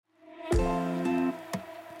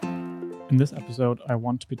In this episode, I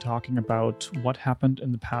want to be talking about what happened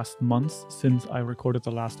in the past months since I recorded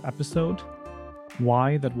the last episode,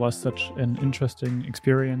 why that was such an interesting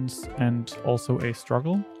experience and also a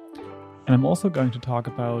struggle. And I'm also going to talk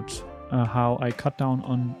about how I cut down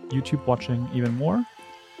on YouTube watching even more,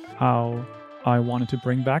 how I wanted to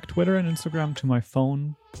bring back Twitter and Instagram to my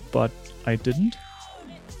phone, but I didn't,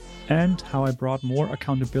 and how I brought more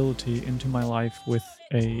accountability into my life with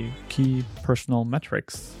a key personal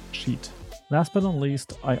metrics sheet. Last but not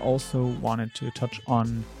least, I also wanted to touch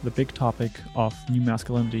on the big topic of new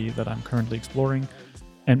masculinity that I'm currently exploring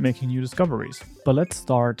and making new discoveries. But let's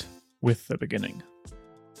start with the beginning.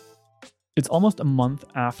 It's almost a month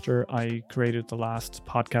after I created the last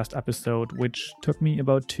podcast episode, which took me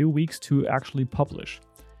about 2 weeks to actually publish.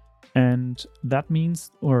 And that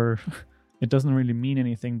means, or it doesn't really mean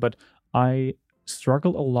anything, but I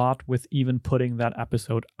struggled a lot with even putting that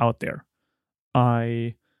episode out there.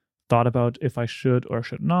 I thought about if I should or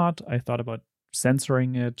should not. I thought about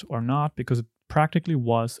censoring it or not, because it practically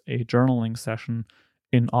was a journaling session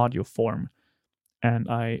in audio form. And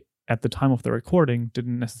I, at the time of the recording,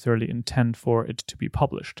 didn't necessarily intend for it to be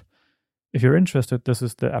published. If you're interested, this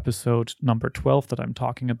is the episode number 12 that I'm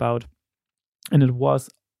talking about. And it was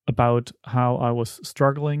about how I was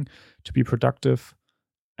struggling to be productive,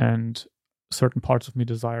 and certain parts of me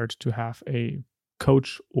desired to have a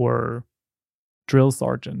coach or drill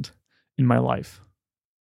sergeant in my life.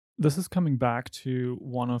 This is coming back to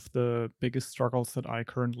one of the biggest struggles that I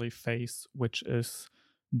currently face, which is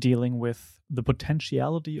dealing with the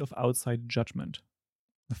potentiality of outside judgment.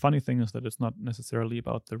 The funny thing is that it's not necessarily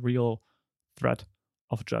about the real threat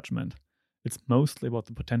of judgment. It's mostly about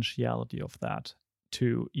the potentiality of that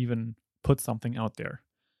to even put something out there.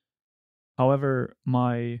 However,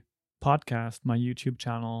 my podcast, my YouTube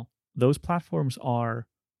channel, those platforms are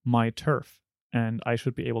my turf, and I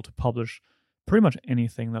should be able to publish pretty much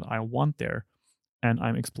anything that I want there. And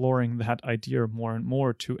I'm exploring that idea more and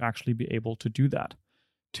more to actually be able to do that,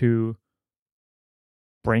 to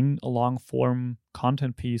bring a long form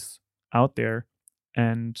content piece out there.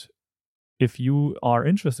 And if you are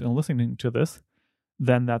interested in listening to this,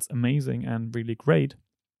 then that's amazing and really great.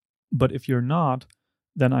 But if you're not,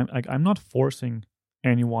 then I'm not forcing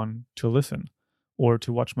anyone to listen or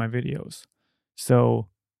to watch my videos. So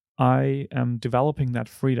I am developing that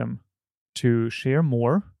freedom to share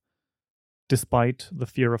more despite the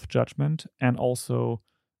fear of judgment, and also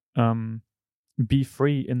be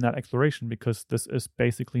free in that exploration, because this is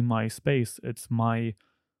basically my space. It's my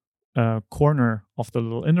corner of the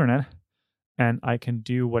little internet, and I can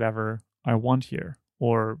do whatever I want here,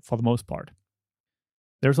 or for the most part.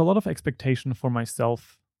 There's a lot of expectation for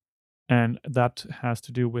myself, and that has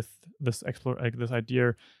to do with this this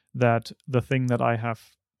idea that the thing that I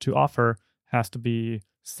have to offer has to be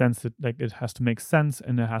it has to make sense,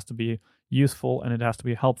 and it has to be useful, and it has to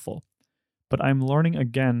be helpful. But I'm learning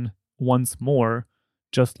again once more,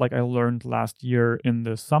 just like I learned last year in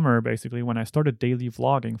the summer, basically, when I started daily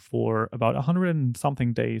vlogging for about 100 and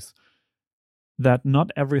something days, that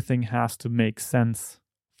not everything has to make sense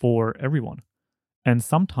for everyone. And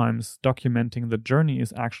sometimes documenting the journey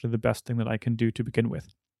is actually the best thing that I can do to begin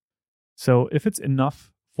with. So if it's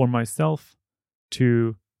enough for myself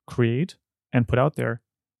to create and put out there,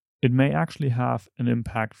 it may actually have an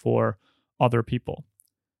impact for other people.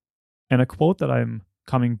 And a quote that I'm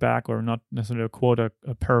coming back, or not necessarily a quote, a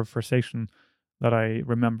paraphrasation that I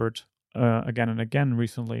remembered again and again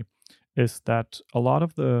recently, is that a lot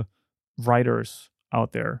of the writers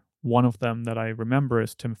out there, one of them that I remember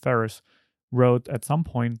is Tim Ferriss, wrote at some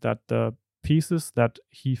point that the pieces that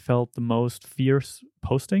he felt the most fierce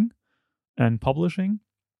posting and publishing,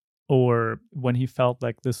 or when he felt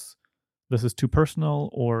like this is too personal,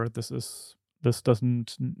 or this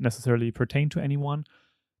doesn't necessarily pertain to anyone,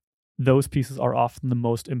 those pieces are often the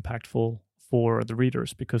most impactful for the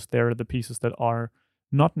readers, because they're the pieces that are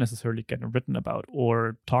not necessarily getting written about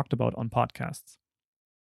or talked about on podcasts.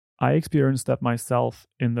 I experienced that myself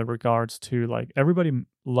in the regards to, like, everybody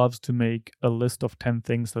loves to make a list of 10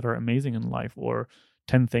 things that are amazing in life, or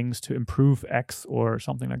 10 things to improve X or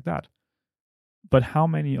something like that. But how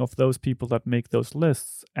many of those people that make those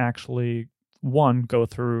lists actually, one, go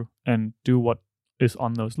through and do what is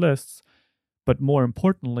on those lists? But more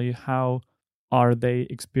importantly, how are they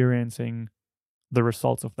experiencing the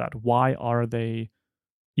results of that? Why are they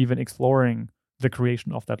even exploring the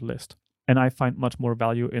creation of that list? And I find much more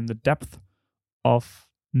value in the depth of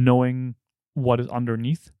knowing what is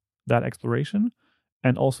underneath that exploration,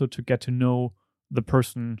 and also to get to know the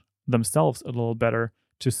person themselves a little better,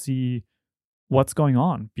 to see what's going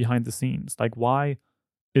on behind the scenes. Like, why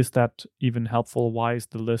Is that even helpful? Why is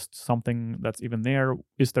the list something that's even there?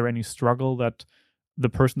 Is there any struggle that the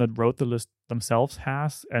person that wrote the list themselves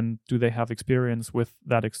has, and do they have experience with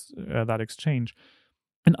that that exchange?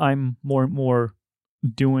 And I'm more and more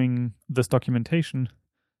doing this documentation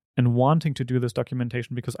and wanting to do this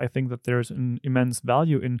documentation because I think that there's an immense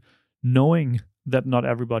value in knowing that not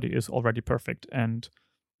everybody is already perfect. And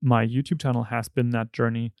my YouTube channel has been that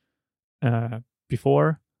journey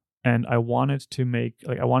before, and I wanted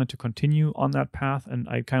to continue on that path, and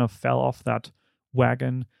I kind of fell off that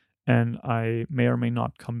wagon, and I may or may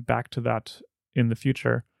not come back to that in the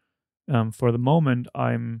future. For the moment,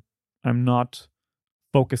 I'm not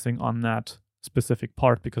focusing on that specific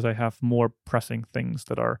part because I have more pressing things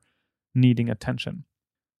that are needing attention.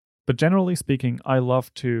 But generally speaking, I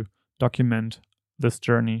love to document this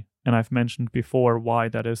journey, and I've mentioned before why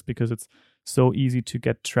that is, because it's so easy to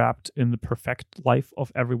get trapped in the perfect life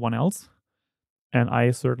of everyone else. And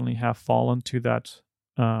I certainly have fallen to that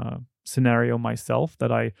scenario myself,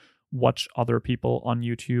 that I watch other people on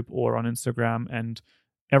YouTube or on Instagram, and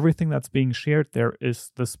everything that's being shared there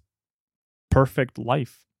is this perfect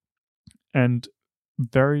life. And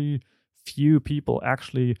very few people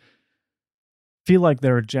actually feel like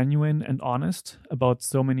they're genuine and honest about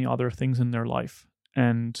so many other things in their life.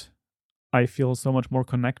 And I feel so much more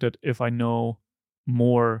connected if I know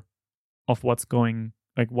more of what's behind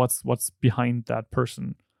that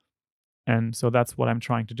person. And so that's what I'm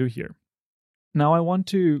trying to do here. Now I want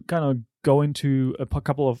to kind of go into a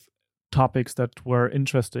couple of topics that were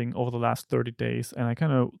interesting over the last 30 days. And I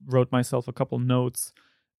kind of wrote myself a couple notes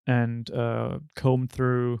and combed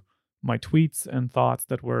through my tweets and thoughts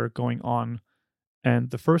that were going on.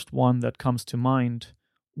 And the first one that comes to mind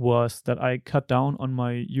was that I cut down on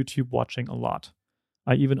my YouTube watching a lot.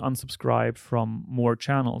 I even unsubscribed from more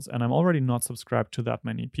channels, and I'm already not subscribed to that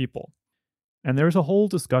many people. And there's a whole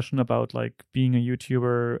discussion about like being a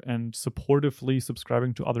YouTuber and supportively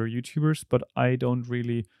subscribing to other YouTubers, but I don't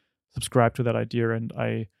really subscribe to that idea. And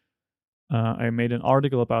I made an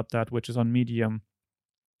article about that, which is on Medium,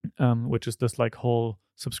 which is this like whole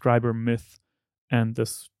subscriber myth, and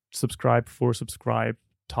this subscribe for subscribe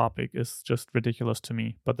topic is just ridiculous to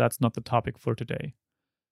me, but that's not the topic for today.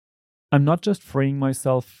 I'm not just freeing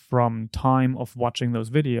myself from time of watching those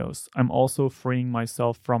videos, I'm also freeing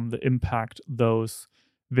myself from the impact those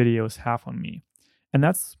videos have on me. And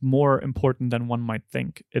that's more important than one might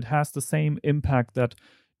think. It has the same impact that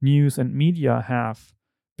news and media have,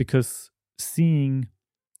 because seeing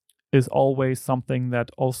is always something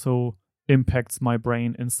that also impacts my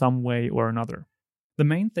brain in some way or another. The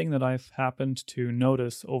main thing that I've happened to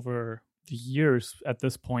notice over the years at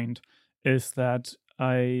this point is that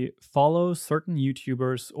I follow certain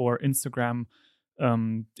YouTubers or Instagram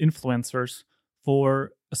influencers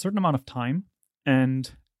for a certain amount of time. And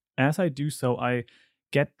as I do so, I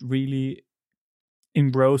get really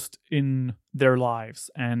engrossed in their lives,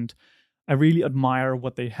 and I really admire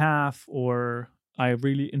what they have, or I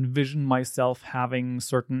really envision myself having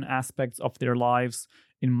certain aspects of their lives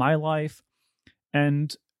in my life.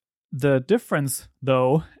 And the difference,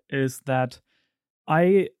 though, is that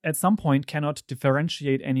I, at some point, cannot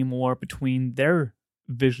differentiate anymore between their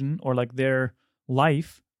vision or like their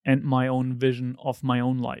life and my own vision of my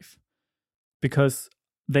own life. Because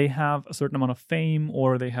they have a certain amount of fame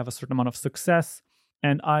or they have a certain amount of success,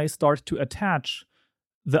 and I start to attach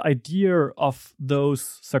the idea of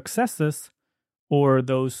those successes or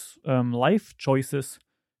those life choices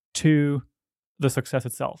to the success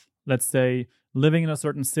itself. Let's say living in a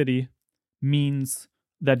certain city means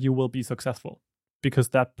that you will be successful because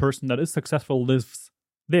that person that is successful lives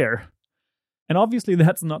there. And obviously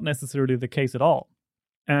that's not necessarily the case at all.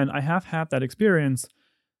 And I have had that experience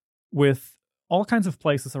with all kinds of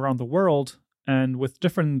places around the world, and with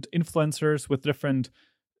different influencers, with different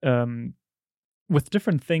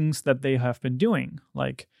things that they have been doing.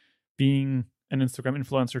 Like being an Instagram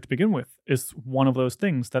influencer to begin with is one of those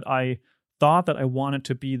things that I thought that I wanted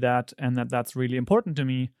to be that, and that's really important to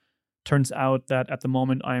me. Turns out that at the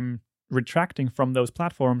moment I'm retracting from those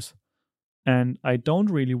platforms, and I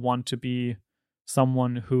don't really want to be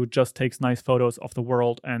someone who just takes nice photos of the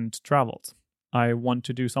world and travels. I want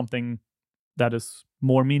to do something that is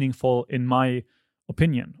more meaningful in my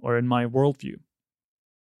opinion or in my worldview.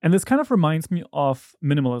 And this kind of reminds me of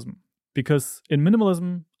minimalism, because in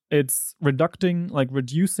minimalism, it's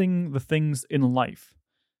reducing the things in life.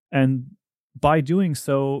 And by doing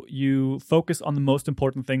so, you focus on the most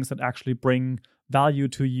important things that actually bring value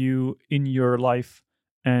to you in your life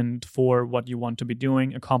and for what you want to be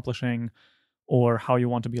doing, accomplishing, or how you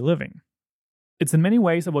want to be living. It's in many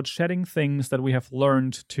ways about shedding things that we have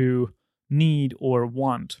learned to need or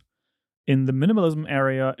want. In the minimalism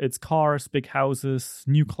area, it's cars, big houses,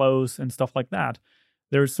 new clothes, and stuff like that.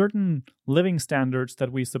 There are certain living standards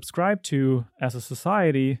that we subscribe to as a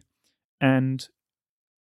society, and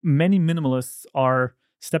many minimalists are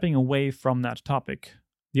stepping away from that topic.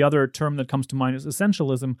 The other term that comes to mind is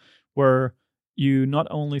essentialism, where you not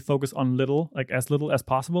only focus on little, like as little as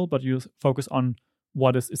possible, but you focus on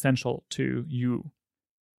what is essential to you.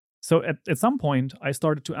 So at some point, I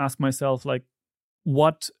started to ask myself, like,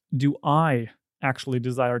 what do I actually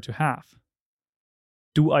desire to have?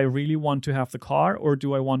 Do I really want to have the car, or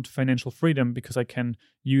do I want financial freedom because I can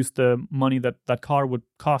use the money that that car would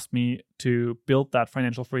cost me to build that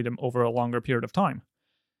financial freedom over a longer period of time?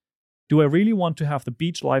 Do I really want to have the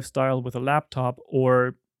beach lifestyle with a laptop,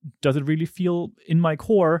 or does it really feel in my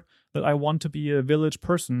core that I want to be a village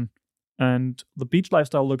person and the beach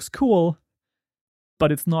lifestyle looks cool,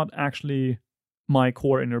 but it's not actually my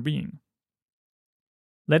core inner being?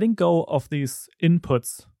 Letting go of these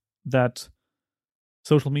inputs that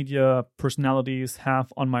social media personalities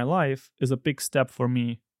have on my life is a big step for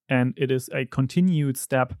me, and it is a continued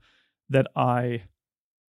step that I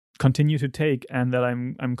continue to take and that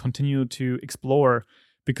I'm continue to explore,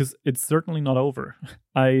 because it's certainly not over.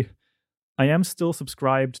 I am still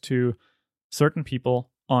subscribed to certain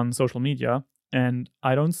people on social media, and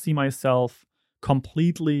I don't see myself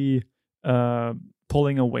completely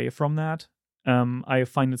pulling away from that. I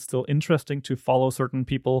find it still interesting to follow certain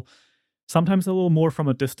people, sometimes a little more from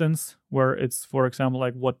a distance, where it's, for example,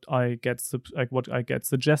 like what I get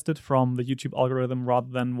suggested from the YouTube algorithm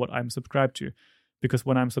rather than what I'm subscribed to. Because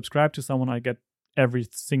when I'm subscribed to someone, I get every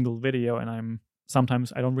single video, and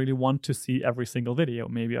sometimes I don't really want to see every single video.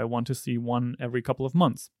 Maybe I want to see one every couple of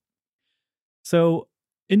months. So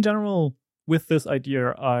in general, with this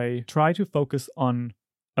idea, I try to focus on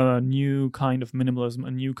a new kind of minimalism,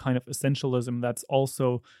 a new kind of essentialism that's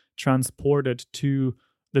also transported to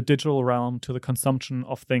the digital realm, to the consumption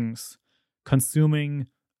of things, consuming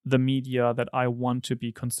the media that I want to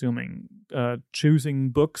be consuming, choosing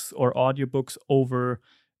books or audiobooks over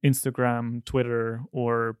Instagram, Twitter,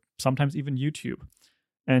 or sometimes even YouTube,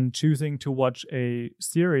 and choosing to watch a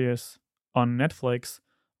series on Netflix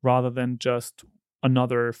rather than just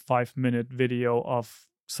another 5-minute video of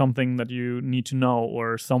something that you need to know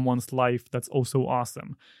or someone's life that's also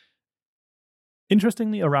awesome.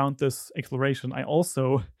 Interestingly, around this exploration, I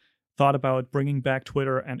also thought about bringing back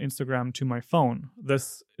Twitter and Instagram to my phone.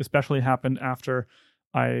 This especially happened after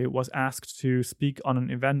I was asked to speak on an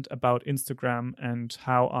event about Instagram and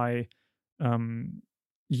how I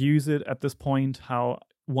use it at this point, how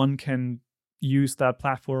one can use that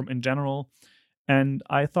platform in general. And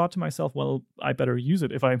I thought to myself, well, I better use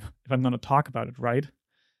it if I'm going to talk about it, right?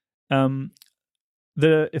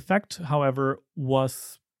 The effect, however,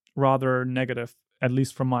 was rather negative, at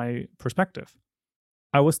least from my perspective.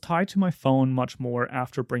 I was tied to my phone much more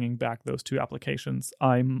after bringing back those two applications.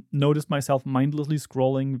 I noticed myself mindlessly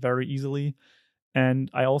scrolling very easily,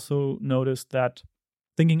 and I also noticed that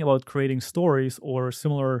thinking about creating stories or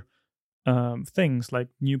similar things like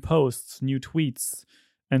new posts, new tweets,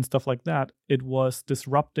 and stuff like that, it was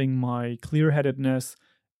disrupting my clear-headedness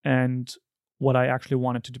and what I actually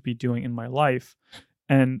wanted to be doing in my life.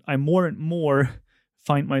 And I more and more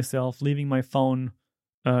find myself leaving my phone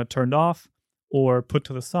turned off or put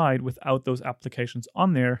to the side without those applications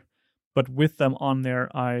on there. But with them on there,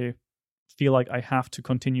 I feel like I have to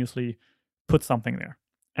continuously put something there.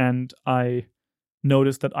 And I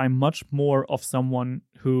notice that I'm much more of someone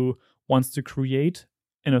who wants to create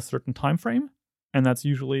in a certain time frame. And that's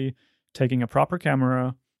usually taking a proper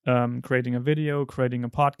camera, creating a video, creating a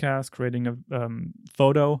podcast, creating a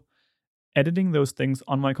photo, editing those things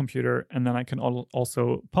on my computer, and then I can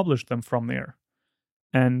also publish them from there.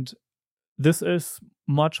 And this is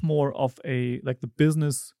much more of the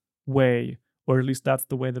business way, or at least that's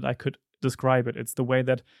the way that I could describe it. It's the way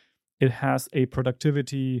that it has a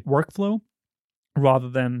productivity workflow rather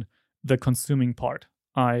than the consuming part.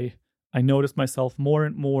 I noticed myself more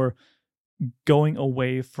and more going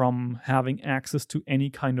away from having access to any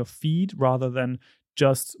kind of feed rather than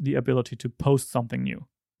just the ability to post something new,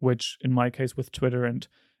 which in my case with Twitter and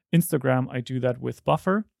Instagram, I do that with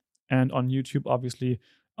Buffer. And on YouTube, obviously,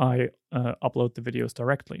 I upload the videos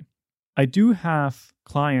directly. I do have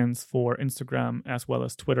clients for Instagram as well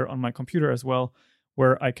as Twitter on my computer as well,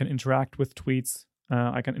 where I can interact with tweets,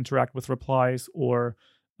 I can interact with replies or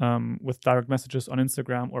with direct messages on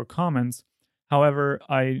Instagram or comments. However,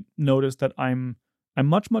 I noticed that I'm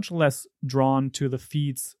much, much less drawn to the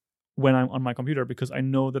feeds when I'm on my computer, because I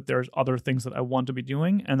know that there's other things that I want to be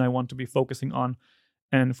doing and I want to be focusing on.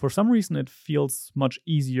 And for some reason, it feels much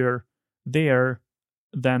easier there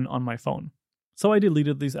than on my phone. So I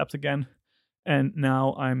deleted these apps again. And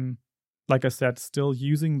now I'm, like I said, still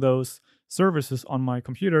using those services on my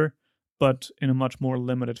computer, but in a much more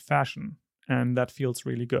limited fashion. And that feels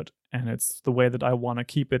really good. And it's the way that I want to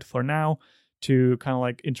keep it for now, to kind of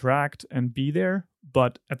like interact and be there,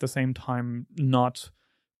 but at the same time, not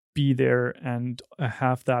be there and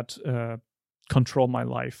have that control my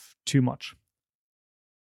life too much.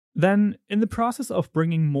 Then, in the process of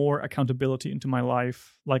bringing more accountability into my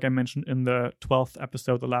life, like I mentioned in the 12th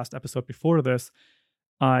episode, the last episode before this,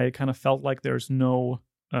 I kind of felt like there's no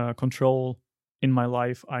control in my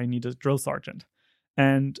life. I need a drill sergeant.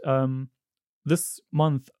 And this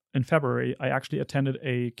month in February, I actually attended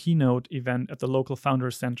a keynote event at the local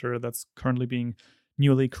Founders Center that's currently being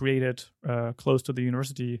newly created close to the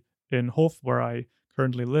university in Hof, where I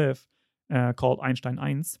currently live, called Einstein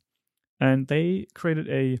 1. And they created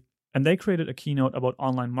a keynote about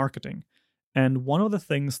online marketing. And one of the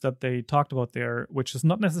things that they talked about there, which is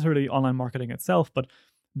not necessarily online marketing itself, but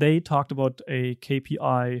they talked about a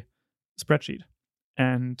KPI spreadsheet.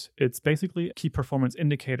 And it's basically key performance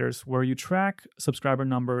indicators where you track subscriber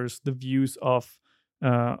numbers, the views of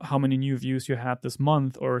how many new views you had this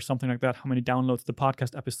month or something like that, how many downloads the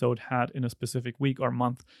podcast episode had in a specific week or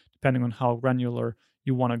month, depending on how granular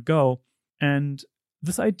you want to go. And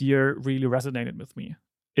this idea really resonated with me.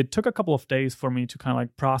 It took a couple of days for me to kind of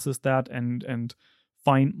like process that and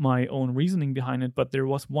find my own reasoning behind it. But there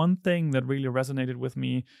was one thing that really resonated with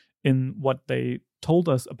me in what they told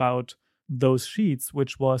us about those sheets,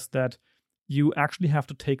 which was that you actually have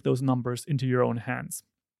to take those numbers into your own hands.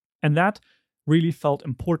 And that really felt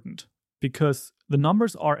important because the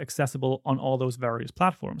numbers are accessible on all those various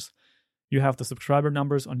platforms. You have the subscriber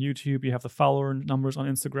numbers on YouTube, you have the follower numbers on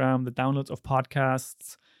Instagram, the downloads of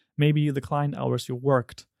podcasts, maybe the client hours you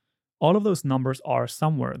worked. All of those numbers are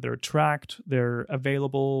somewhere. They're tracked, they're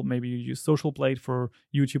available. Maybe you use Social Blade for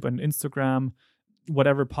YouTube and Instagram.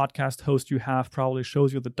 Whatever podcast host you have probably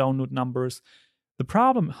shows you the download numbers. The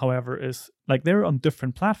problem, however, is like they're on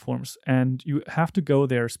different platforms and you have to go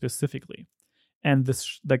there specifically. And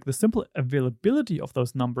this, like the simple availability of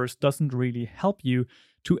those numbers doesn't really help you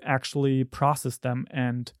to actually process them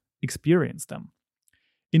and experience them.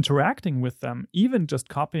 Interacting with them, even just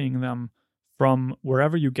copying them from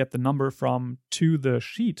wherever you get the number from to the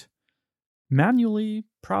sheet, manually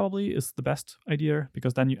probably is the best idea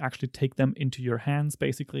because then you actually take them into your hands,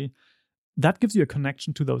 basically. That gives you a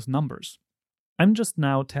connection to those numbers. I'm just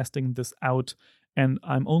now testing this out and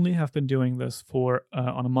I'm only have been doing this for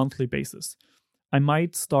on a monthly basis. I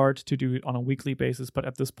might start to do it on a weekly basis, but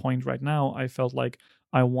at this point right now, I felt like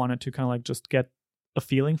I wanted to kind of like just get a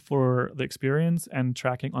feeling for the experience, and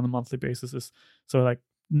tracking on a monthly basis is so like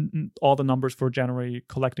all the numbers for January,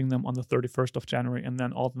 collecting them on the 31st of January, and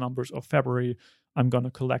then all the numbers of February, I'm going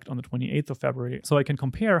to collect on the 28th of February. So I can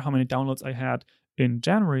compare how many downloads I had in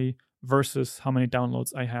January versus how many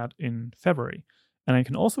downloads I had in February. And I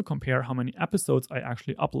can also compare how many episodes I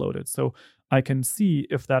actually uploaded. So I can see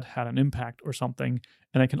if that had an impact or something.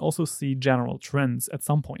 And I can also see general trends at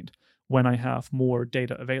some point when I have more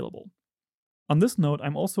data available. On this note,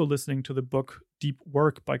 I'm also listening to the book Deep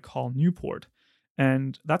Work by Cal Newport.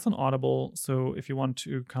 And that's on Audible. So if you want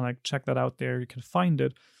to kind of like check that out there, you can find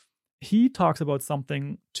it. He talks about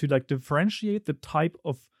something to like differentiate the type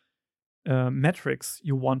of metrics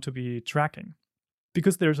you want to be tracking.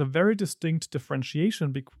 Because there's a very distinct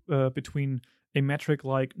differentiation between a metric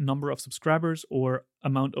like number of subscribers or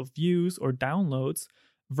amount of views or downloads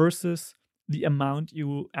versus the amount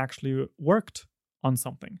you actually worked on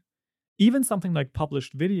something. Even something like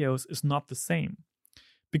published videos is not the same.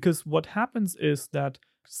 Because what happens is that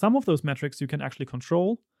some of those metrics you can actually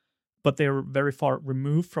control, but they're very far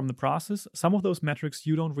removed from the process. Some of those metrics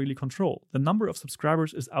you don't really control. The number of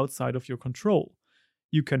subscribers is outside of your control.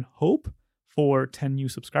 You can hope for 10 new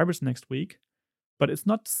subscribers next week, but it's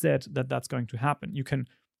not said that that's going to happen. You can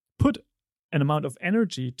put an amount of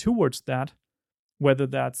energy towards that, whether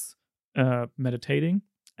that's meditating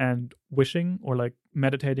and wishing, or like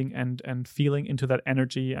meditating and feeling into that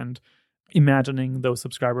energy and imagining those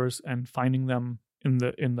subscribers and finding them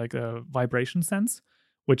in like a vibration sense,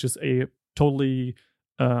 which is a totally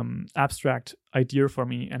abstract idea for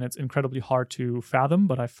me, and it's incredibly hard to fathom,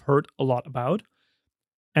 but I've heard a lot about.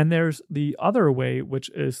 And there's the other way, which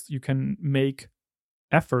is you can make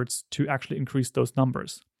efforts to actually increase those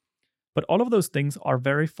numbers. But all of those things are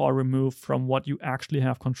very far removed from what you actually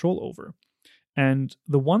have control over. And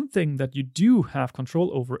the one thing that you do have control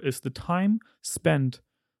over is the time spent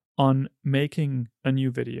on making a new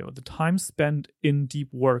video, the time spent in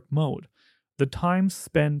deep work mode, the time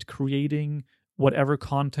spent creating whatever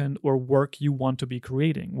content or work you want to be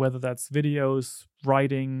creating, whether that's videos,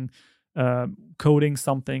 writing, coding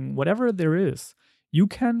something, whatever there is. You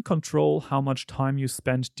can control how much time you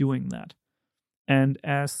spend doing that. And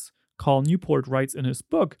as Cal Newport writes in his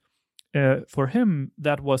book, for him,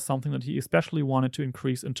 that was something that he especially wanted to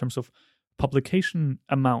increase in terms of publication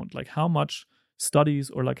amount, like how much studies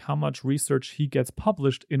or like how much research he gets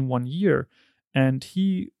published in 1 year. And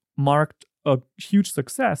he marked a huge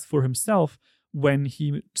success for himself when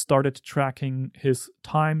he started tracking his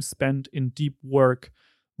time spent in deep work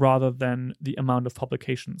rather than the amount of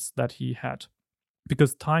publications that he had.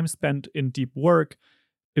 Because time spent in deep work,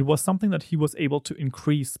 it was something that he was able to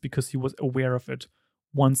increase because he was aware of it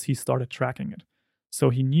once he started tracking it. So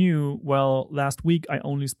he knew, well, last week I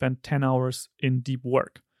only spent 10 hours in deep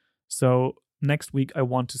work. So next week I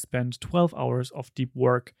want to spend 12 hours of deep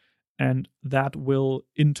work, and that will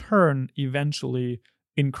in turn eventually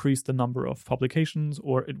increase the number of publications,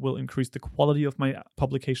 or it will increase the quality of my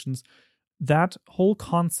publications. That whole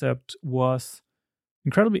concept was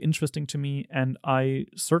incredibly interesting to me, and I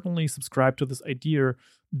certainly subscribe to this idea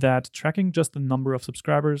that tracking just the number of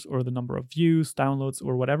subscribers or the number of views, downloads,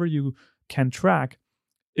 or whatever you can track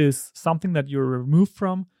is something that you're removed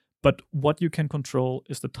from, but what you can control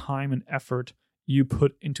is the time and effort you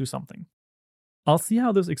put into something. I'll see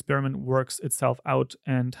how this experiment works itself out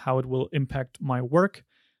and how it will impact my work.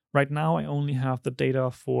 Right now, I only have the data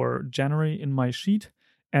for January in my sheet.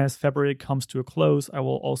 As February comes to a close, I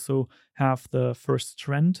will also have the first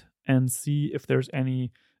trend and see if there's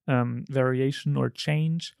any variation or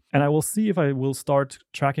change. And I will see if I will start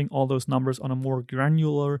tracking all those numbers on a more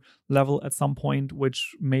granular level at some point,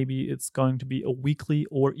 which maybe it's going to be a weekly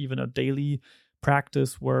or even a daily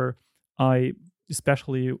practice where I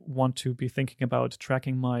especially want to be thinking about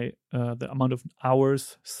tracking my the amount of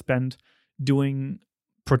hours spent doing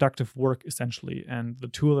productive work, essentially. And the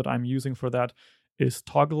tool that I'm using for that is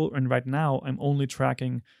Toggl. And right now, I'm only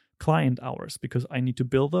tracking client hours because I need to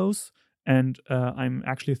bill those. And I'm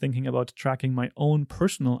actually thinking about tracking my own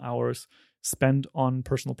personal hours spent on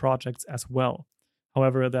personal projects as well.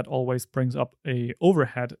 However, that always brings up a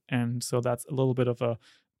overhead. And so that's a little bit of a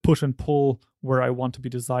push and pull where I want to be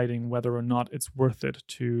deciding whether or not it's worth it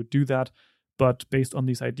to do that. But based on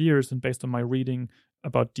these ideas and based on my reading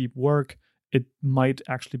about deep work, it might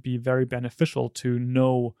actually be very beneficial to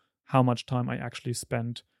know how much time I actually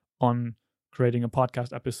spent on creating a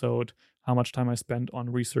podcast episode, how much time I spent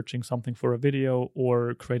on researching something for a video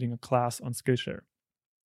or creating a class on Skillshare.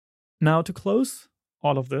 Now, to close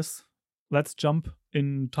all of this, let's jump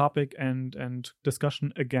in topic and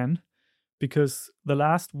discussion again, because the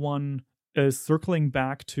last one is circling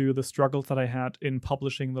back to the struggles that I had in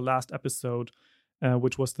publishing the last episode,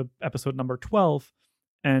 which was the episode number 12,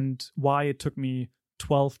 and why it took me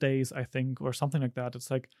 12 days, I think, or something like that.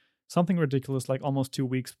 It's like something ridiculous, like almost 2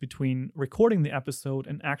 weeks between recording the episode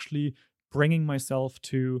and actually bringing myself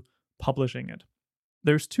to publishing it.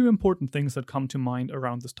 There's two important things that come to mind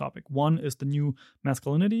around this topic. One is the new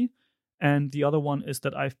masculinity, and the other one is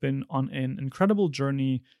that I've been on an incredible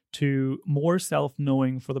journey to more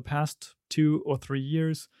self-knowing for the past 2 or 3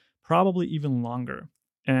 years, probably even longer,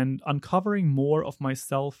 and uncovering more of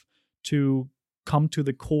myself to come to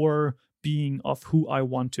the core being of who I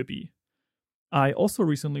want to be. I also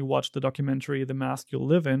recently watched the documentary The Mask You'll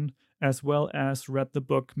Live In, as well as read the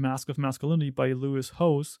book Mask of Masculinity by Lewis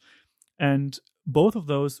Howes, and both of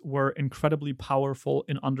those were incredibly powerful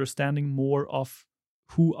in understanding more of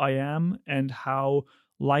who I am and how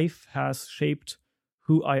life has shaped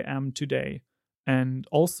who I am today, and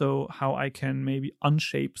also how I can maybe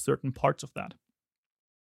unshape certain parts of that.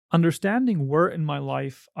 Understanding where in my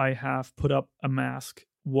life I have put up a mask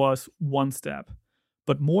was one step,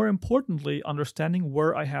 but more importantly, understanding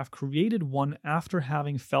where I have created one after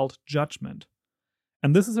having felt judgment.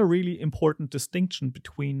 And this is a really important distinction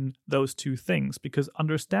between those two things, because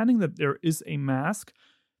understanding that there is a mask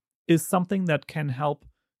is something that can help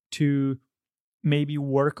to maybe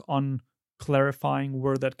work on clarifying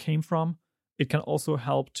where that came from. It can also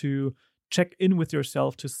help to check in with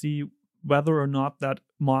yourself to see whether or not that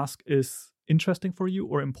mask is interesting for you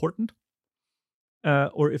or important,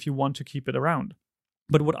 or if you want to keep it around.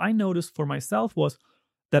 But what I noticed for myself was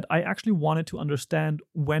that I actually wanted to understand,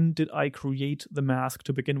 when did I create the mask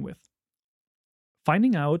to begin with?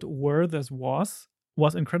 Finding out where this was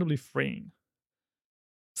incredibly freeing.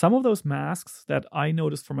 Some of those masks that I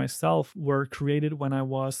noticed for myself were created when I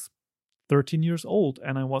was 13 years old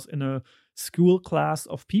and I was in a school class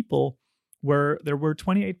of people where there were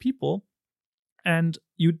 28 people and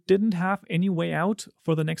you didn't have any way out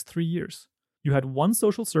for the next 3 years. You had one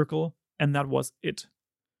social circle and that was it.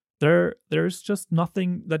 there's just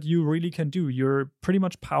nothing that you really can do. You're pretty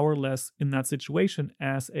much powerless in that situation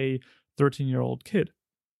as a 13-year-old kid.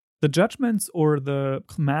 The judgments or the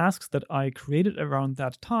masks that I created around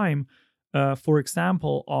that time, for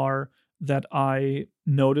example, are that I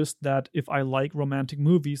noticed that if I like romantic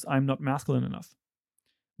movies, I'm not masculine enough.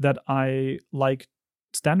 That I like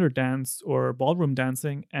standard dance or ballroom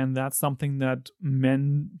dancing, and that's something that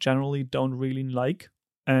men generally don't really like,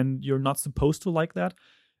 and you're not supposed to like that.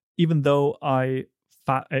 Even though I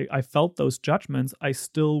felt those judgments, I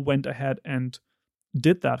still went ahead and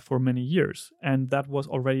did that for many years. And that was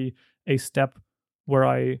already a step where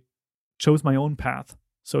I chose my own path,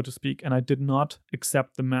 so to speak. And I did not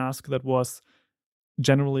accept the mask that was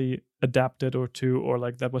generally adapted or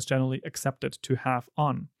that was generally accepted to have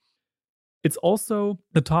on. It's also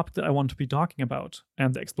the topic that I want to be talking about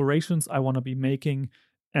and the explorations I want to be making,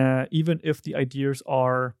 even if the ideas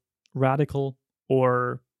are radical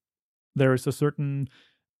or there is a certain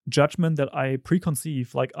judgment that I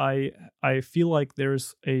preconceive. Like I feel like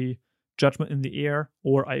there's a judgment in the air,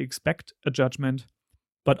 or I expect a judgment,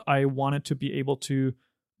 but I wanted to be able to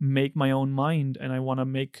make my own mind, and I want to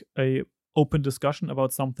make a open discussion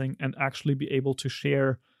about something and actually be able to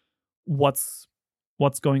share what's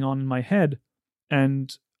going on in my head.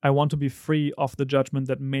 And I want to be free of the judgment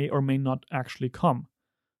that may or may not actually come.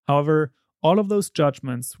 However, all of those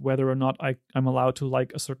judgments, whether or not I'm allowed to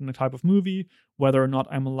like a certain type of movie, whether or not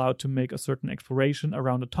I'm allowed to make a certain exploration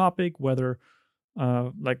around a topic, whether,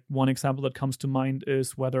 like one example that comes to mind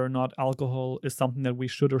is whether or not alcohol is something that we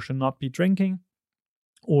should or should not be drinking,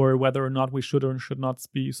 or whether or not we should or should not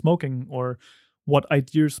be smoking, or what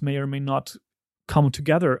ideas may or may not come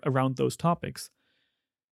together around those topics.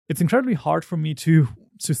 It's incredibly hard for me to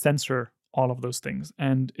censor all of those things.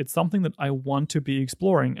 And it's something that I want to be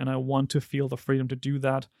exploring, and I want to feel the freedom to do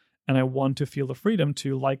that. And I want to feel the freedom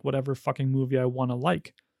to like whatever fucking movie I want to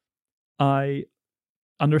like. I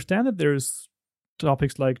understand that there's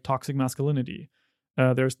topics like toxic masculinity.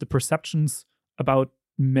 There's the perceptions about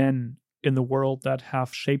men in the world that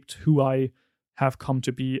have shaped who I have come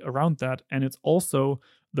to be around that. And it's also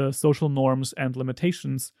the social norms and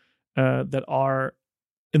limitations that are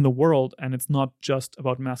in the world, and it's not just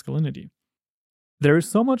about masculinity. There is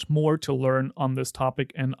so much more to learn on this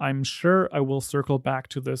topic, and I'm sure I will circle back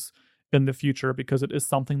to this in the future because it is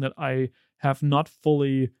something that I have not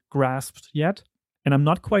fully grasped yet, and I'm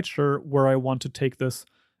not quite sure where I want to take this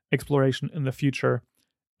exploration in the future.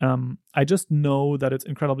 I just know that it's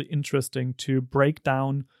incredibly interesting to break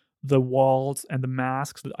down the walls and the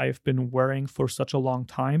masks that I've been wearing for such a long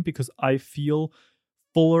time, because I feel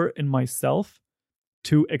fuller in myself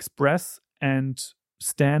to express and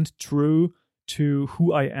stand true to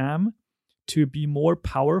who I am, to be more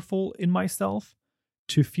powerful in myself,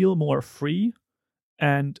 to feel more free.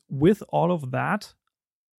 And with all of that,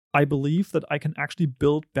 I believe that I can actually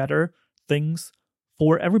build better things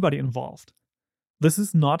for everybody involved. This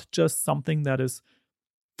is not just something that is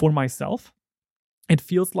for myself. It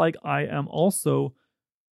feels like I am also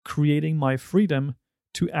creating my freedom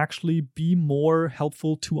to actually be more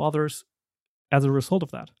helpful to others as a result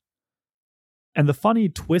of that. And the funny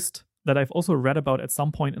twist that I've also read about at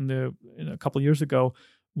some point in a couple of years ago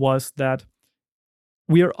was that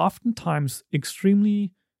we are oftentimes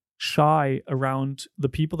extremely shy around the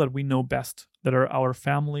people that we know best, that are our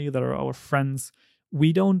family, that are our friends.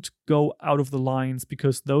 We don't go out of the lines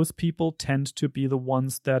because those people tend to be the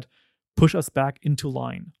ones that push us back into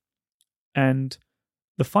line. And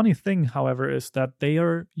the funny thing, however, is that they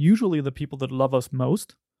are usually the people that love us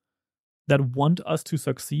most, that want us to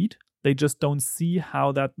succeed. They just don't see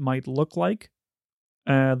how that might look like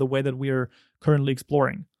the way that we are currently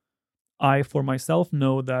exploring. I, for myself,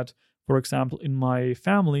 know that, for example, in my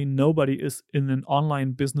family, nobody is in an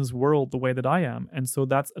online business world the way that I am. And so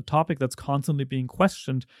that's a topic that's constantly being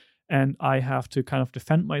questioned. And I have to kind of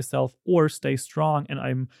defend myself or stay strong. And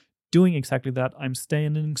I'm doing exactly that. I'm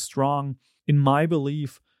standing strong in my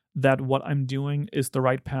belief that what I'm doing is the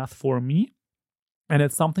right path for me. And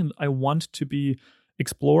it's something that I want to be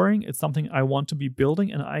exploring. It's something I want to be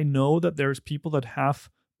building. And I know that there's people that have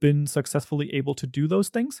been successfully able to do those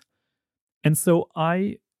things. And so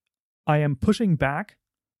I am pushing back.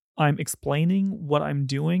 I'm explaining what I'm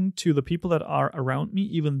doing to the people that are around me,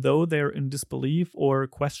 even though they're in disbelief or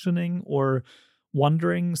questioning or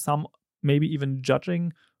wondering, some maybe even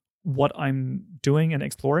judging what I'm doing and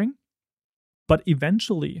exploring. But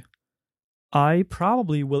eventually, I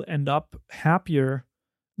probably will end up happier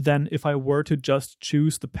than if I were to just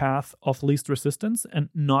choose the path of least resistance and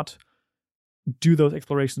not do those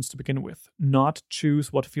explorations to begin with, not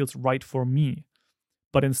choose what feels right for me,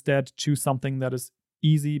 but instead choose something that is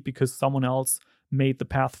easy because someone else made the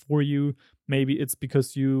path for you. Maybe it's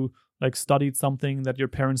because you like studied something that your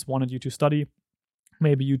parents wanted you to study.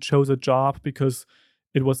 Maybe you chose a job because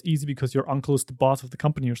it was easy because your uncle is the boss of the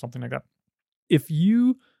company or something like that. If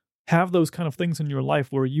you have those kind of things in your life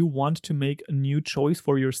where you want to make a new choice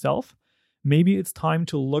for yourself, maybe it's time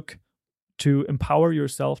to look to empower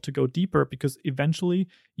yourself to go deeper, because eventually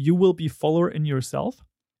you will be fuller in yourself,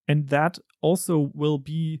 and that also will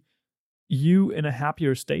be you in a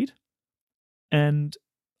happier state. And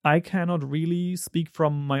I cannot really speak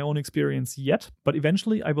from my own experience yet, but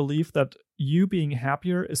eventually I believe that you being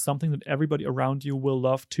happier is something that everybody around you will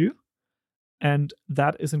love too. And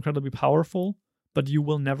that is incredibly powerful, but you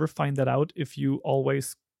will never find that out if you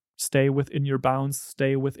always stay within your bounds,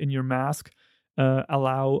 stay within your mask,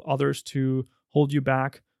 allow others to hold you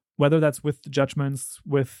back, whether that's with judgments,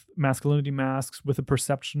 with masculinity masks, with a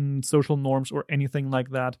perception, social norms, or anything like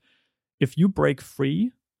that. If you break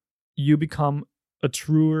free, you become a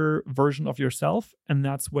truer version of yourself, and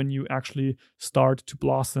that's when you actually start to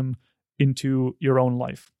blossom into your own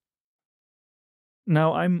life.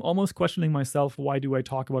 Now, I'm almost questioning myself, why do I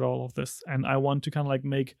talk about all of this? And I want to kind of like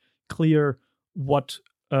make clear what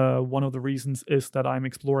one of the reasons is that I'm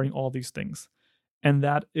exploring all these things. And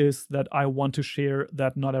that is that I want to share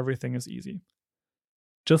that not everything is easy.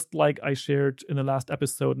 Just like I shared in the last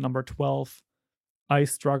episode, number 12, I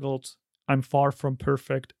struggled. I'm far from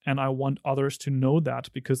perfect, and I want others to know that,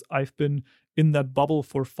 because I've been in that bubble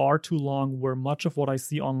for far too long where much of what I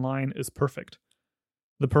see online is perfect.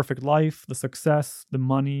 The perfect life, the success, the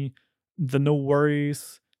money, the no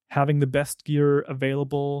worries, having the best gear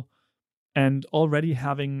available, and already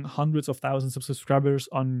having hundreds of thousands of subscribers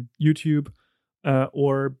on YouTube,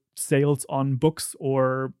 or sales on books,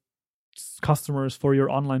 or customers for your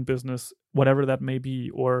online business, whatever that may be,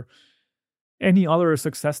 or any other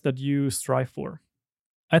success that you strive for.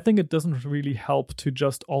 I think it doesn't really help to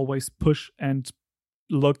just always push and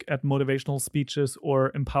look at motivational speeches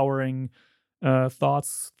or empowering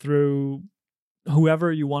thoughts through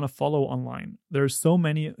whoever you want to follow online. There's so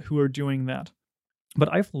many who are doing that.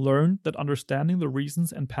 But I've learned that understanding the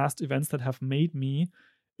reasons and past events that have made me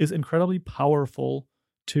is incredibly powerful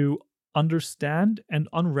to understand and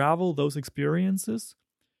unravel those experiences,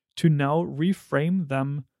 to now reframe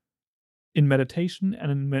them in meditation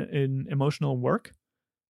and in emotional work,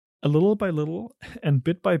 a little by little and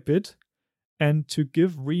bit by bit, and to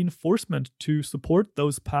give reinforcement to support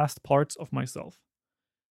those past parts of myself.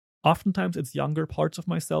 Oftentimes it's younger parts of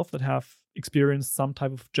myself that have experienced some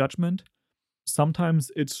type of judgment. Sometimes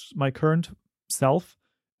it's my current self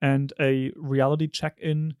and a reality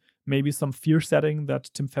check-in, maybe some fear setting that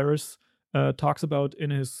Tim Ferriss talks about in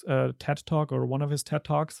his TED Talk, or one of his TED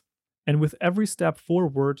Talks. And with every step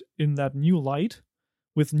forward in that new light,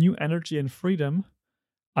 with new energy and freedom,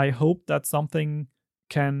 I hope that something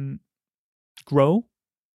can grow,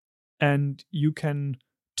 and you can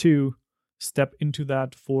too step into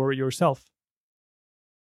that for yourself.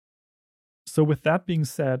 So with that being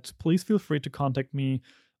said, please feel free to contact me.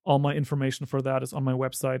 All my information for that is on my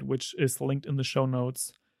website, which is linked in the show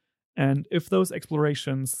notes. And if those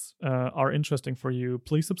explorations are interesting for you,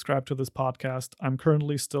 please subscribe to this podcast. I'm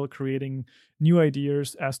currently still creating new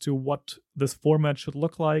ideas as to what this format should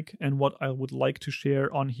look like and what I would like to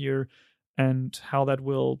share on here and how that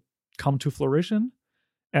will come to fruition.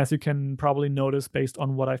 As you can probably notice based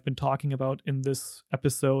on what I've been talking about in this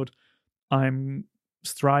episode, I'm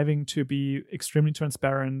striving to be extremely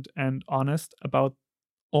transparent and honest about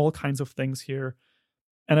all kinds of things here.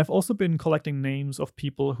 And I've also been collecting names of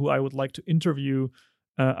people who I would like to interview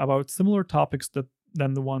about similar topics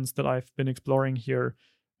than the ones that I've been exploring here,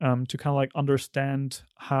 to kind of like understand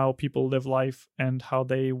how people live life and how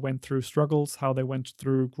they went through struggles, how they went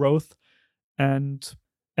through growth, and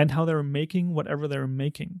how they're making whatever they're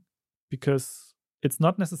making. Because it's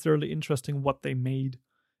not necessarily interesting what they made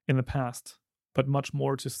in the past, but much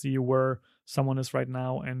more to see where someone is right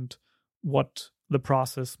now and what the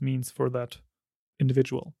process means for that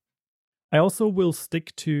individual. I also will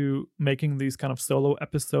stick to making these kind of solo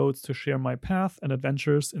episodes to share my path and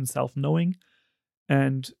adventures in self-knowing.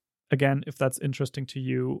 And again, if that's interesting to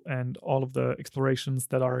you and all of the explorations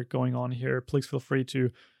that are going on here, please feel free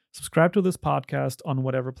to subscribe to this podcast on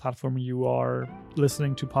whatever platform you are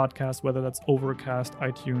listening to podcasts, whether that's Overcast,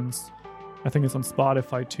 iTunes. I think it's on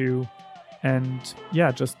Spotify too. And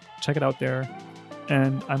yeah, just check it out there.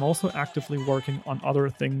 And I'm also actively working on other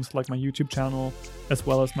things like my YouTube channel, as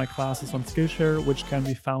well as my classes on Skillshare, which can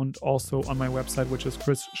be found also on my website, which is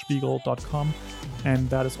chrisspiegel.com. And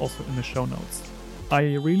that is also in the show notes.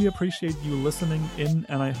 I really appreciate you listening in,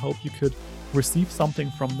 and I hope you could receive something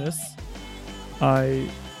from this. I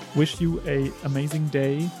wish you an amazing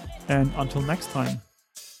day, and until next time,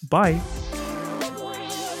 bye.